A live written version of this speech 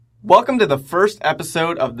Welcome to the first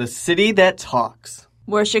episode of The City That Talks.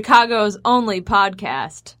 We're Chicago's only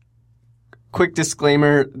podcast. Quick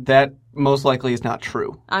disclaimer, that most likely is not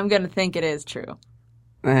true. I'm going to think it is true.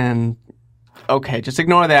 And, okay, just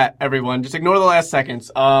ignore that, everyone. Just ignore the last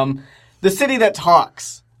seconds. The City That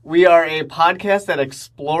Talks. We are a podcast that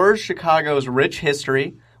explores Chicago's rich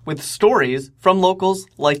history with stories from locals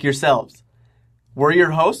like yourselves. We're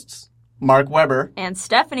your hosts, Mark Weber. And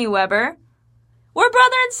Stephanie Weber. We're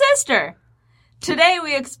brother and sister. Today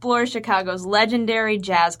we explore Chicago's legendary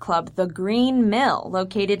jazz club, the Green Mill,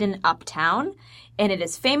 located in Uptown, and it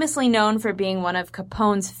is famously known for being one of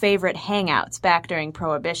Capone's favorite hangouts back during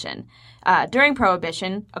Prohibition. During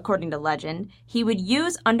Prohibition, according to legend, he would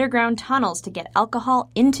use underground tunnels to get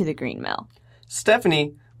alcohol into the Green Mill.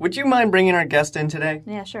 Stephanie, would you mind bringing our guest in today?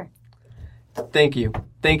 Yeah, sure. Thank you.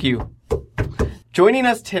 Joining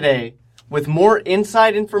us today with more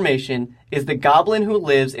inside information is the Goblin who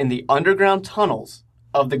lives in the underground tunnels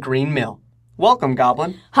of the Green Mill. Welcome,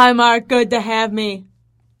 Goblin. Hi, Mark. Good to have me.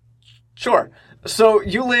 Sure. So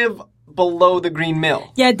you live below the Green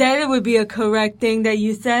Mill. Yeah, that would be a correct thing that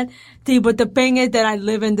you said. See, but the thing is that I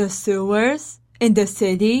live in the sewers in the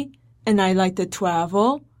city, and I like to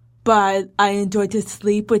travel, but I enjoy to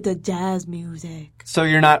sleep with the jazz music. So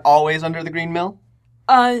you're not always under the Green Mill?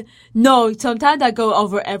 No, sometimes I go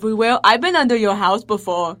over everywhere. I've been under your house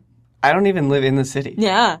before. I don't even live in the city.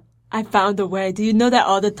 Yeah, I found a way. Do you know that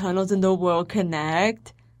all the tunnels in the world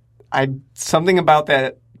connect? Something about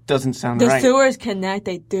that doesn't sound right. The sewers connect,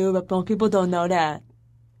 they do, but most people don't know that.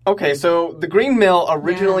 Okay, so the Green Mill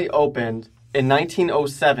originally opened in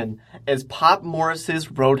 1907 as Pop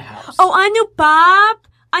Morris's Roadhouse. Oh, I knew Bob.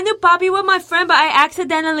 I knew Bobby was my friend, but I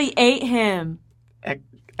accidentally ate him.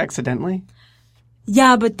 Accidentally?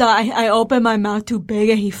 Yeah, but I opened my mouth too big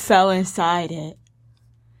and he fell inside it.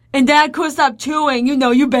 And then I couldn't stop chewing. You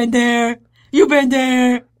know, you've been there. You've been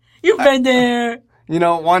there. You've been there. You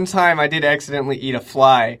know, one time I did accidentally eat a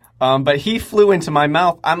fly, but he flew into my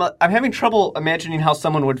mouth. I'm having trouble imagining how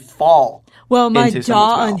someone would fall. Well, my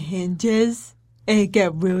jaw unhinges and it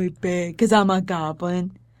get really big because I'm a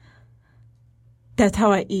goblin. That's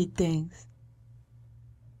how I eat things.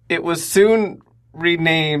 It was soon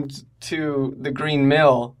renamed to the Green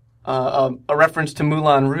Mill, a reference to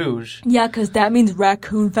Moulin Rouge. Yeah, because that means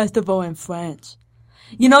raccoon festival in French.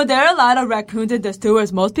 You know, there are a lot of raccoons in the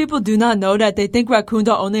sewers. Most people do not know that. They think raccoons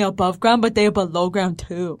are only above ground, but they are below ground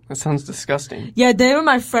too. That sounds disgusting. Yeah, they were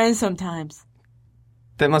my friends sometimes.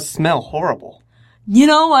 That must smell horrible. You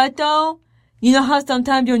know what, though? You know how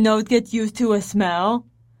sometimes your nose gets used to a smell?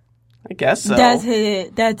 I guess so. That's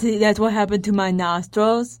it. That's what happened to my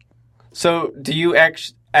nostrils. So, do you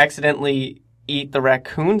accidentally eat the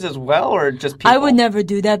raccoons as well, or just people? I would never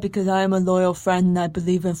do that because I am a loyal friend and I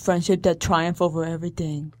believe in friendship that triumph over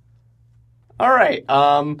everything. All right.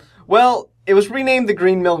 Well, it was renamed the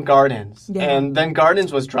Green Mill Gardens, and then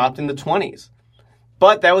Gardens was dropped in the 1920s.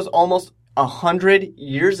 But that was almost 100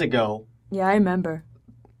 years ago. Yeah, I remember.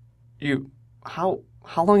 How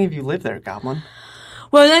long have you lived there, Goblin?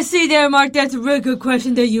 Well, let's see there, Mark. That's a really good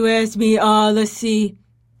question that you asked me. Let's see.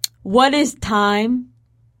 What is time?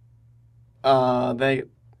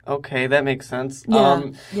 Okay, that makes sense.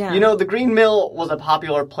 Yeah. You know, the Green Mill was a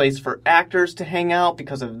popular place for actors to hang out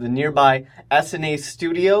because of the nearby S&A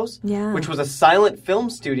Studios, which was a silent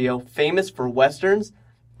film studio famous for westerns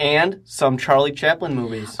and some Charlie Chaplin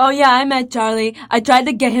movies. Oh, yeah, I met Charlie. I tried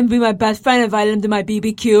to get him to be my best friend, invited him to my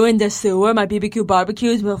BBQ in the sewer, my BBQ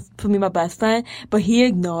barbecues to be my best friend, but he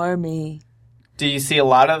ignored me. Do you see a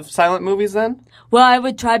lot of silent movies then? Well, I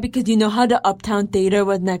would try because you know how the Uptown Theater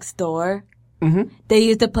was next door? Mm-hmm. They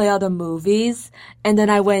used to play all the movies, and then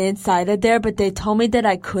I went inside of there, but they told me that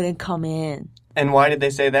I couldn't come in. And why did they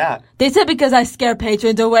say that? They said because I scare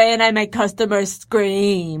patrons away and I make customers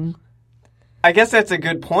scream. I guess that's a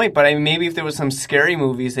good point, but maybe if there was some scary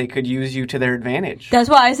movies, they could use you to their advantage. That's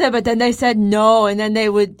what I said, but then they said no, and then they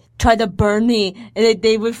would try to burn me, and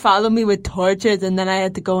they would follow me with torches, and then I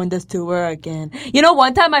had to go in the sewer again. You know,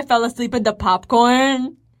 one time I fell asleep in the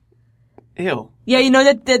popcorn. Ew. Yeah, you know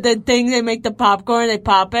the thing they make the popcorn, they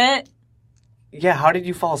pop it? Yeah, how did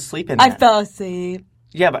you fall asleep in that? I fell asleep.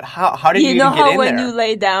 Yeah, but how did you even get in there? You know how when you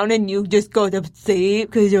lay down and you just go to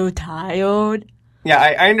sleep because you're tired? Yeah,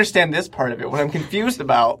 I understand this part of it. What I'm confused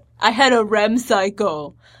about. I had a REM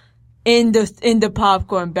cycle in the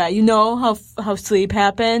popcorn bag. You know how sleep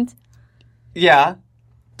happens? Yeah.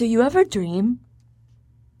 Do you ever dream?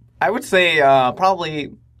 I would say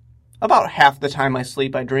probably about half the time I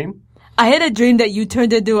sleep, I dream. I had a dream that you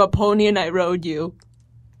turned into a pony and I rode you.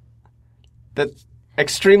 That's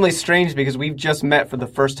extremely strange because we've just met for the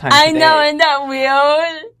first time today. I know, isn't that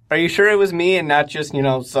weird? Are you sure it was me and not just,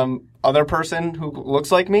 some other person who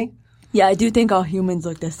looks like me? Yeah, I do think all humans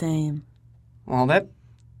look the same. Well, that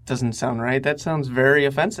doesn't sound right. That sounds very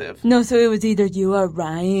offensive. No, so it was either you or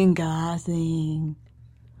Ryan Gosling.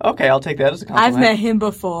 Okay, I'll take that as a compliment. I've met him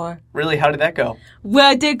before. Really? How did that go?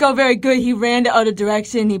 Well, it did go very good. He ran the other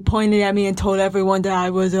direction. He pointed at me and told everyone that I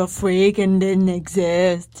was a freak and didn't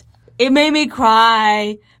exist. It made me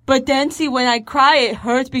cry. But then, see, when I cry, it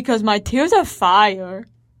hurts because my tears are fire.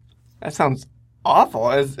 That sounds awful.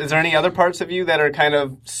 Is there any other parts of you that are kind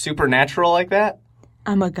of supernatural like that?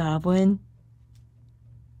 I'm a goblin.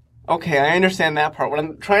 Okay, I understand that part. What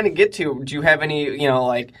I'm trying to get to, do you have any,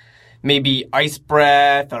 maybe ice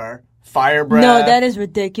breath or fire breath? No, that is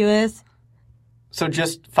ridiculous. So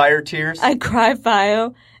just fire tears? I cry fire,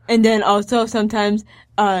 and then also sometimes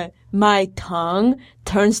my tongue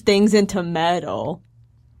turns things into metal.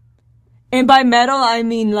 And by metal, I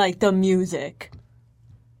mean like the music.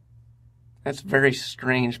 That's very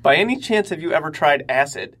strange. By any chance, have you ever tried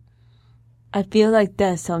acid? I feel like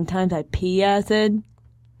that sometimes I pee acid.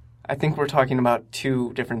 I think we're talking about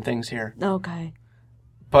two different things here. Okay.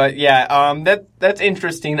 But yeah, that's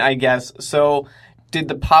interesting, I guess. So, did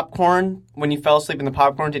the popcorn, when you fell asleep in the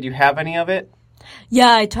popcorn, did you have any of it?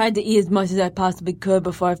 Yeah, I tried to eat as much as I possibly could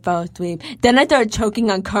before I fell asleep. Then I started choking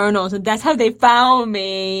on kernels, and that's how they found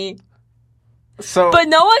me. But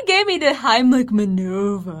no one gave me the Heimlich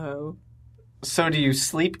maneuver. So do you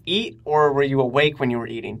sleep eat, or were you awake when you were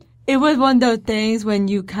eating? It was one of those things when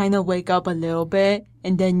you kind of wake up a little bit,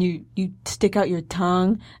 and then you stick out your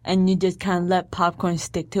tongue, and you just kind of let popcorn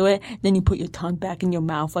stick to it. Then you put your tongue back in your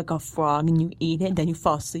mouth like a frog, and you eat it. Then you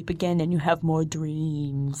fall asleep again, and you have more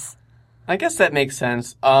dreams. I guess that makes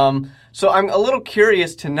sense. So I'm a little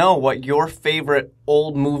curious to know what your favorite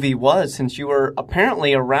old movie was, since you were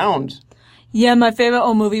apparently around. Yeah, my favorite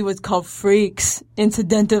old movie was called Freaks,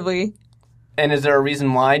 incidentally. And is there a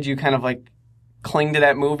reason why? Do you kind of cling to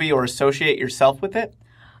that movie or associate yourself with it?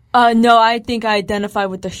 No, I think I identify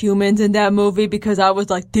with the humans in that movie because I was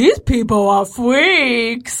like, these people are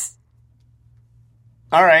freaks.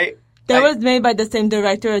 All right. That was made by the same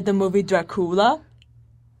director as the movie Dracula.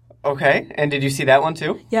 Okay. And did you see that one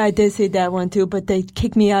too? Yeah, I did see that one too, but they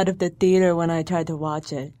kicked me out of the theater when I tried to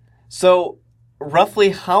watch it. So, roughly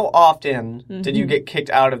how often did you get kicked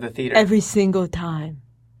out of the theater? Every single time.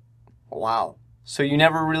 Wow. So you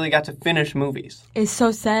never really got to finish movies. It's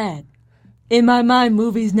so sad. In my mind,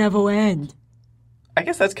 movies never end. I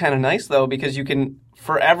guess that's kind of nice, though, because you can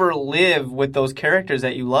forever live with those characters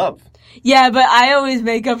that you love. Yeah, but I always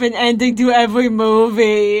make up an ending to every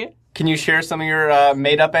movie. Can you share some of your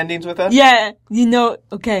made-up endings with us? Yeah.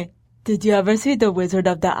 Okay. Did you ever see The Wizard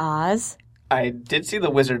of the Oz? I did see The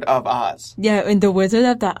Wizard of Oz. Yeah, in The Wizard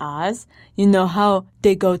of the Oz, you know how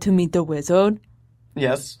they go to meet the wizard?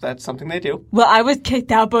 Yes, that's something they do. Well, I was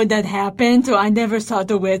kicked out when that happened, so I never saw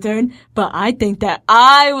the wizard. But I think that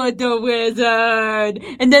I was the wizard.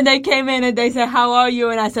 And then they came in and they said, how are you?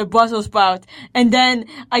 And I said, Brussels sprouts. And then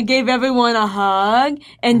I gave everyone a hug.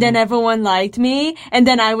 And then everyone liked me. And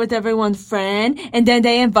then I was everyone's friend. And then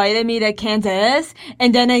they invited me to Kansas.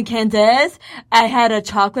 And then in Kansas, I had a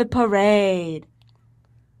chocolate parade.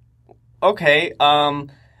 Okay,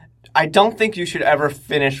 I don't think you should ever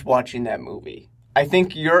finish watching that movie. I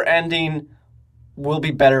think your ending will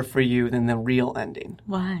be better for you than the real ending.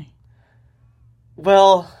 Why?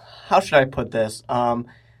 Well, how should I put this?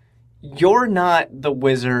 You're not the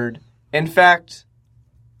wizard. In fact,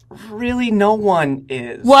 really no one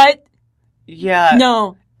is. What? Yeah.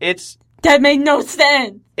 No. That made no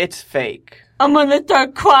sense. It's fake. I'm gonna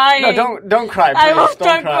start crying. No, don't cry, please. I will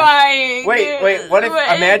start crying. Wait, what if,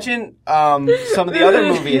 imagine, some of the other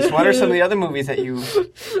movies. What are some of the other movies that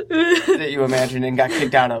you imagined and got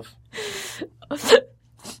kicked out of?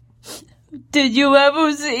 Did you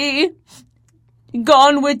ever see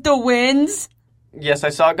Gone with the Winds? Yes, I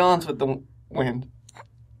saw Gone with the Wind.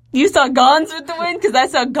 You saw Gone with the Wind? Because I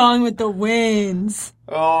saw Gone with the Winds.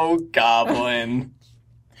 Oh, Goblin.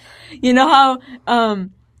 You know how,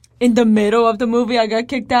 in the middle of the movie, I got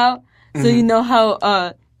kicked out. So you know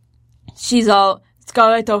how she's all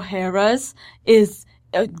Scarlett O'Hara's is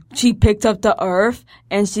she picked up the earth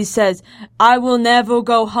and she says, "I will never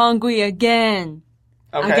go hungry again."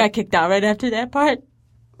 Okay. I got kicked out right after that part.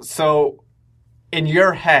 So, in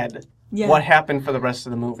your head, yeah. What happened for the rest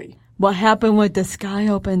of the movie? What happened was the sky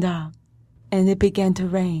opened up and it began to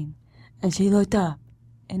rain, and she looked up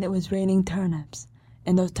and it was raining turnips.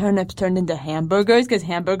 And those turnips turned into hamburgers because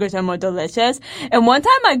hamburgers are more delicious. And one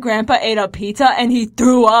time my grandpa ate a pizza and he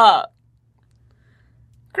threw up.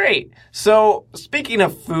 Great. So, speaking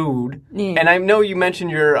of food, Yeah. and I know you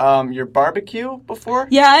mentioned your barbecue before.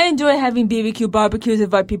 Yeah, I enjoy having BBQ barbecues,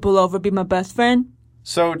 invite people over, be my best friend.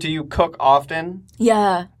 So, do you cook often?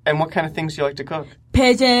 Yeah. And what kind of things do you like to cook?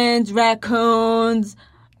 Pigeons, raccoons,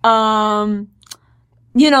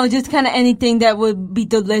 just kind of anything that would be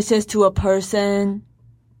delicious to a person.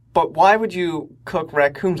 But why would you cook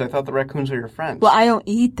raccoons? I thought the raccoons were your friends. Well, I don't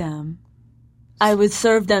eat them. I would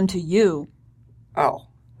serve them to you. Oh,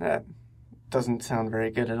 that doesn't sound very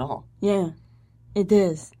good at all. Yeah, it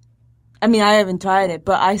is. I mean, I haven't tried it,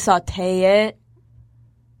 but I saute it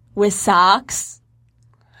with socks.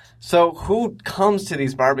 So, who comes to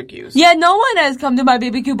these barbecues? Yeah, no one has come to my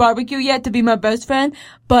BBQ barbecue yet to be my best friend,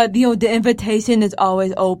 but, the invitation is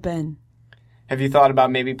always open. Have you thought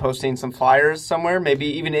about maybe posting some flyers somewhere? Maybe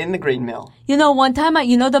even in the Green Mill? One time,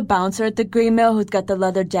 the bouncer at the Green Mill who's got the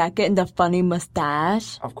leather jacket and the funny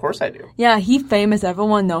mustache? Of course I do. Yeah, he's famous.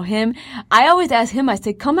 Everyone know him. I always ask him, I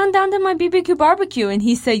say, come on down to my BBQ barbecue. And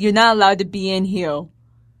he said, you're not allowed to be in here.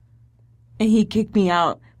 And he kicked me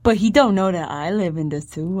out. But he don't know that I live in the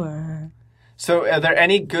sewer. So are there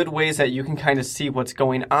any good ways that you can kind of see what's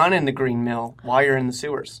going on in the Green Mill while you're in the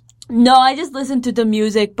sewers? No, I just listen to the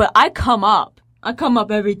music, but I come up. I come up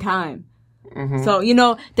every time. Mm-hmm.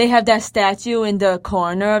 So, they have that statue in the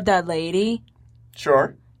corner of that lady.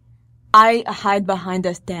 Sure. I hide behind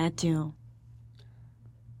the statue.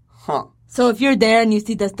 Huh. So if you're there and you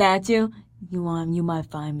see the statue, you might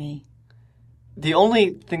find me. The only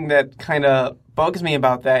thing that kind of bugs me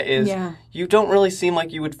about that is you don't really seem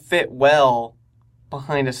like you would fit well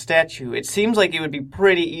behind a statue. It seems like it would be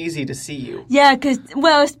pretty easy to see you. Yeah,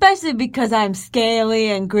 especially because I'm scaly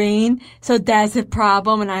and green, so that's a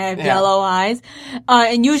problem, and I have yellow eyes.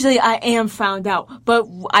 And usually I am found out. But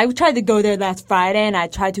I tried to go there last Friday, and I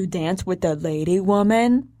tried to dance with the lady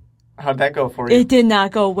woman. How'd that go for you? It did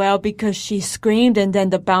not go well because she screamed, and then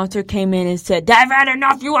the bouncer came in and said, "I've had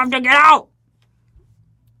enough, you have to get out!"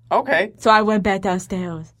 Okay. So I went back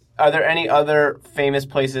downstairs. Are there any other famous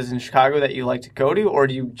places in Chicago that you like to go to, or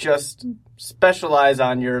do you just specialize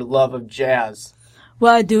on your love of jazz?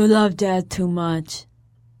 Well, I do love jazz too much.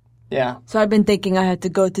 Yeah. So I've been thinking I have to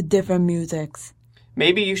go to different musics.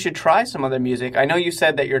 Maybe you should try some other music. I know you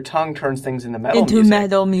said that your tongue turns things into metal music. Into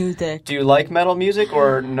metal music. Do you like metal music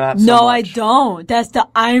or not so No, much? I don't. That's the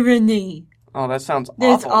irony. Oh, that sounds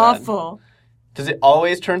awful. It's awful. Then. Does it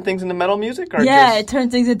always turn things into metal music? Or it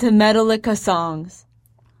turns things into Metallica songs.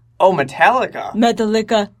 Oh, Metallica.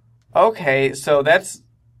 Metallica. Okay, so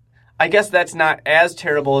I guess that's not as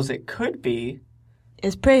terrible as it could be.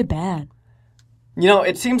 It's pretty bad.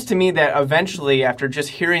 It seems to me that eventually, after just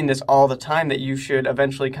hearing this all the time, that you should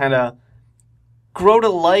eventually kind of grow to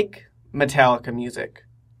like Metallica music.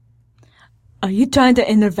 Are you trying to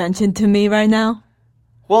intervention to me right now?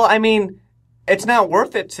 Well, I mean, it's not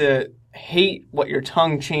worth it to hate what your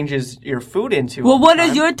tongue changes your food into. Well, what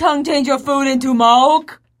does your tongue change your food into,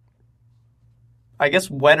 Moke? I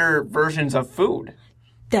guess wetter versions of food.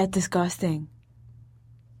 That's disgusting.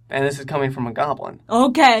 And this is coming from a goblin.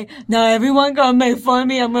 Okay, now everyone gonna make fun of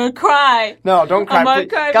me. I'm gonna cry. No, don't cry. I'm gonna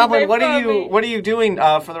cry. Goblin, what are you doing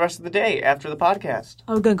for the rest of the day after the podcast?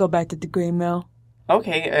 I'm gonna go back to the Green Mill.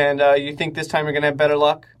 Okay, and you think this time you're gonna have better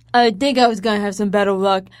luck? I think I was gonna have some better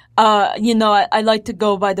luck. I like to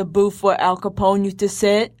go by the booth where Al Capone used to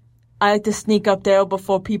sit. I like to sneak up there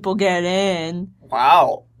before people get in.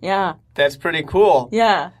 Wow. Yeah. That's pretty cool.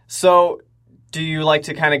 Yeah. So, do you like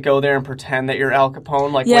to kind of go there and pretend that you're Al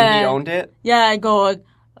Capone, like when he owned it? Yeah, I go,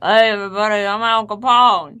 hey everybody, I'm Al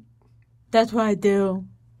Capone. That's what I do.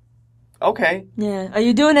 Okay. Yeah. Are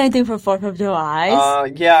you doing anything for 4th of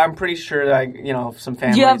July? Yeah, I'm pretty sure that some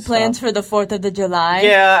family. Do you have plans for the 4th of July?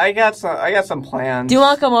 Yeah, I got some plans. Do you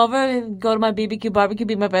want to come over and go to my BBQ barbecue,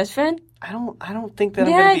 be my best friend? I don't think that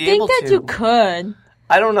I'm going to be able to. Yeah, I think that you could.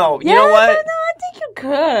 I don't know. You know what? I don't know. I think you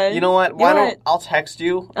could. You know what? Why don't I'll text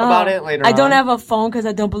you about it later on. I don't have a phone because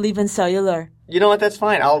I don't believe in cellular. You know what? That's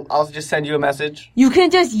fine. I'll just send you a message. You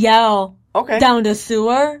can just yell down the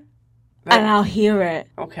sewer, and I'll hear it.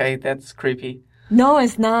 Okay, that's creepy. No,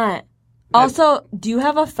 it's not. Also, do you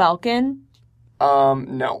have a falcon?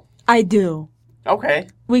 No. I do. Okay.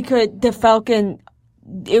 The falcon,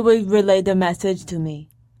 it would relay the message to me.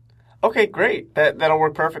 Okay, great. That'll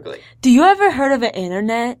work perfectly. Do you ever heard of an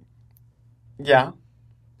internet? Yeah.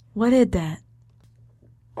 What is that?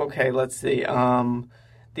 Okay, let's see.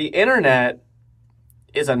 The internet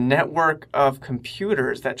is a network of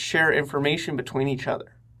computers that share information between each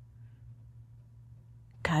other.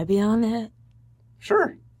 Can I be on it?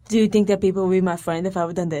 Sure. Do you think that people would be my friend if I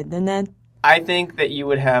was on the internet? I think that you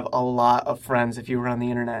would have a lot of friends if you were on the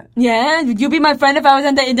internet. Yeah? Would you be my friend if I was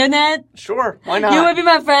on the internet? Sure, why not? You would be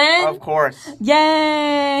my friend? Of course.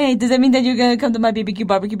 Yay! Does that mean that you're gonna come to my BBQ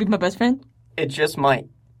barbecue, be my best friend? It just might.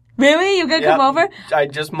 Really? You're gonna come over? I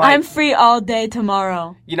just might. I'm free all day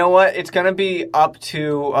tomorrow. You know what? It's going to be up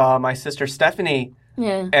to my sister Stephanie.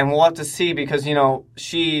 Yeah. And we'll have to see because,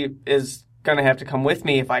 she is going to have to come with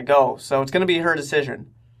me if I go. So it's going to be her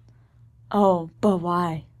decision. Oh, but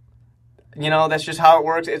why? That's just how it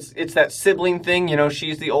works. It's that sibling thing.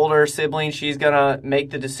 She's the older sibling. She's going to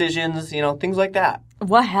make the decisions, things like that.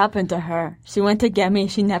 What happened to her? She went to get me.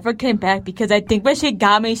 She never came back because I think when she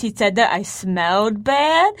got me, she said that I smelled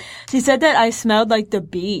bad. She said that I smelled like the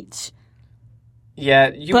beach. Yeah.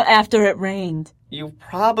 But after it rained. You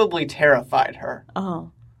probably terrified her.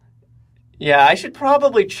 Oh. Yeah, I should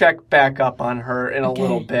probably check back up on her in a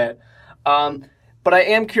little bit. But I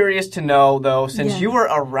am curious to know, though, since you were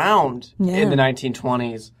around in the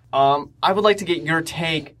 1920s, I would like to get your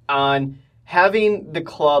take on having the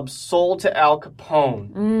club sold to Al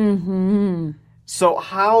Capone. Mm-hmm.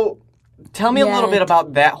 So tell me a little bit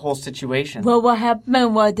about that whole situation. Well, what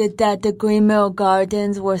happened was that the Green Mill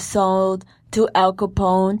Gardens were sold to Al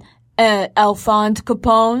Capone, Alphonse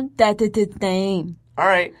Capone, that is his name. All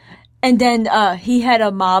right. And then he had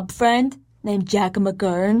a mob friend named Jack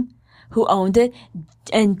McGurn who owned it.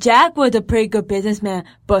 And Jack was a pretty good businessman,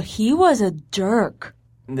 but he was a jerk.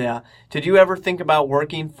 Yeah. Did you ever think about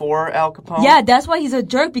working for Al Capone? Yeah, that's why he's a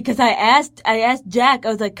jerk, because I asked Jack, I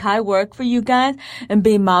was like, can I work for you guys and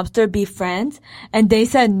be mobster, be friends? And they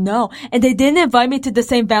said no. And they didn't invite me to the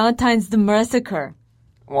St. Valentine's Massacre.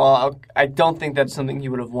 Well, I don't think that's something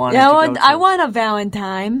you would have wanted Yeah, to go to. I want a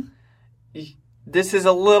Valentine. This is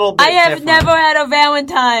a little bit I have different. never had a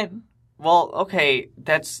Valentine. Well, okay,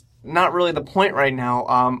 that's not really the point right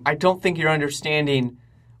now. I don't think you're understanding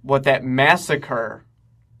what that massacre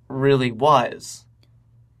really was.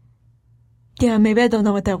 Yeah, maybe I don't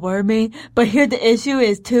know what that word means. But here the issue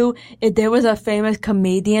is, too, if there was a famous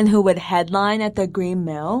comedian who would headline at the Green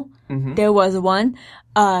Mill, there was one.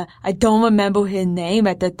 I don't remember his name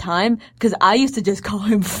at the time, because I used to just call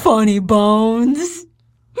him Funny Bones.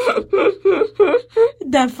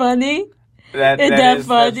 That funny? Is that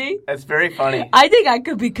funny? That's very funny. I think I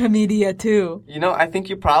could be comedian, too. I think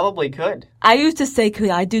you probably could. I used to say, could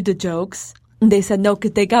I do the jokes? And they said no,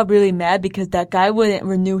 because they got really mad because that guy wouldn't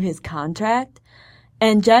renew his contract.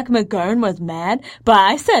 And Jack McGurn was mad, but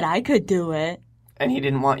I said I could do it. And he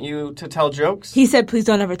didn't want you to tell jokes? He said, please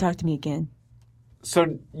don't ever talk to me again.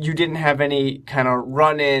 So you didn't have any kind of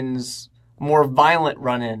run-ins, more violent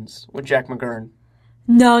run-ins with Jack McGurn?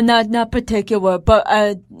 No, not particular, but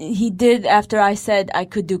he did after I said I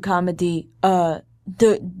could do comedy.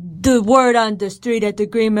 The word on the street at the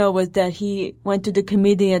Green Mill was that he went to the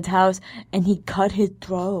comedian's house and he cut his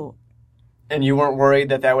throat. And you weren't worried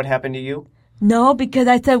that would happen to you? No, because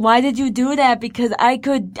I said, why did you do that? Because I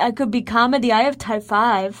could be comedy. I have type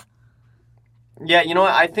 5. Yeah, you know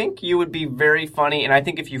what? I think you would be very funny, and I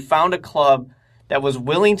think if you found a club that was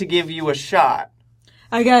willing to give you a shot.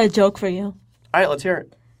 I got a joke for you. All right, let's hear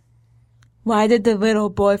it. Why did the little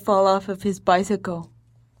boy fall off of his bicycle?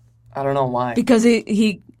 I don't know why. Because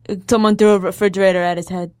someone threw a refrigerator at his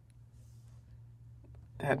head.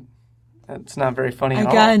 That's not very funny at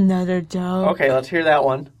all. I got another joke. Okay, let's hear that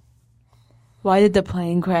one. Why did the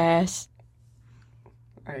plane crash?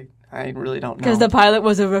 I really don't know. Because the pilot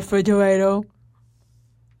was a refrigerator.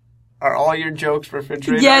 Are all your jokes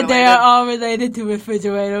refrigerator Yeah, related? they are all related to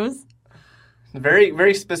refrigerators. Very,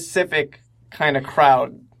 very specific kind of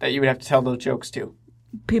crowd that you would have to tell those jokes to.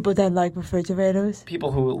 People that like refrigerators.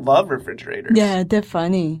 People who love refrigerators. Yeah, they're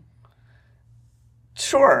funny.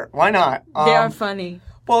 Sure, why not? They are funny.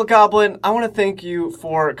 Well, Goblin, I want to thank you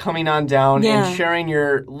for coming on down and sharing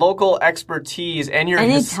your local expertise and your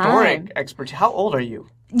historic expertise. How old are you?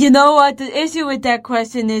 You know what? The issue with that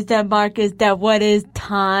question is that, Mark, is that what is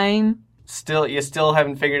time? You still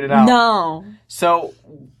haven't figured it out? No. So,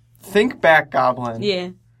 think back, Goblin.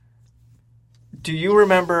 Yeah. Do you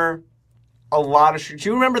remember do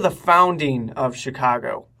you remember the founding of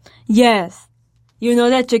Chicago? Yes. You know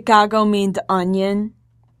that Chicago means onion?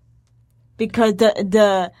 Because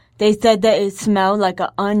they said that it smelled like an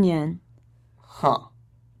onion. Huh.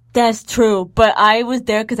 That's true. But I was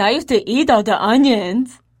there because I used to eat all the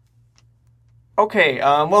onions. Okay.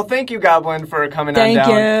 Well, thank you, Goblin, for coming on down.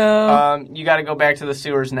 Thank you. You got to go back to the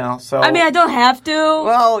sewers now. So. I mean, I don't have to.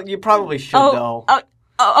 Well, you probably should, though.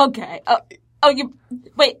 Okay.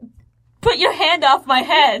 Wait. Put your hand off my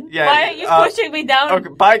head. Yeah, why are you pushing me down? Okay,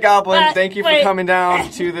 bye, Goblin. Thank you for coming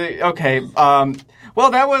down to the... Okay.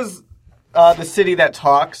 Well, that was The City That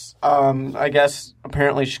Talks. I guess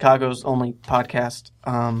apparently Chicago's only podcast.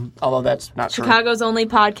 Although that's not true. Chicago's only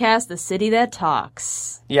podcast, The City That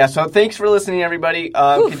Talks. Yeah. So thanks for listening, everybody.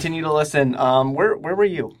 Continue to listen. Where were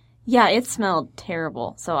you? Yeah, it smelled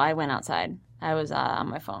terrible, so I went outside. I was on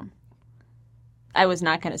my phone. I was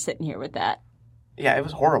not going to sit in here with that. Yeah, it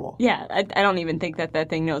was horrible. Yeah, I don't even think that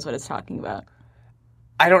thing knows what it's talking about.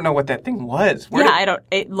 I don't know what that thing was.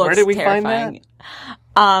 It looks where did we terrifying.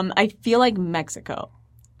 Find that? I feel like Mexico.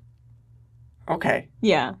 Okay.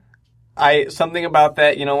 Yeah. Something about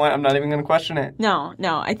that, you know what? I'm not even going to question it. No.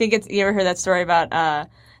 I think you ever heard that story about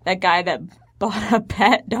that guy that bought a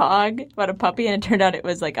pet dog, bought a puppy, and it turned out it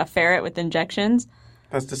was like a ferret with injections?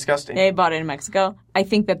 That's disgusting. They bought it in Mexico. I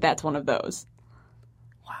think that's one of those.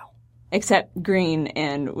 Wow. Except green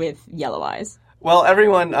and with yellow eyes. Well,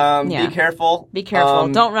 everyone, be careful. Be careful.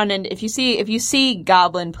 Don't run into. If you see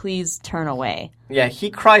Goblin, please turn away. Yeah, he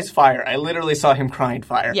cries fire. I literally saw him crying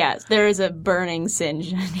fire. Yes, there is a burning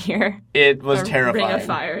singe in here. It was terrifying. Ring of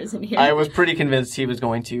fire is in here. I was pretty convinced he was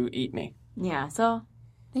going to eat me. Yeah. So,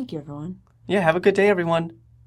 thank you, everyone. Yeah. Have a good day, everyone.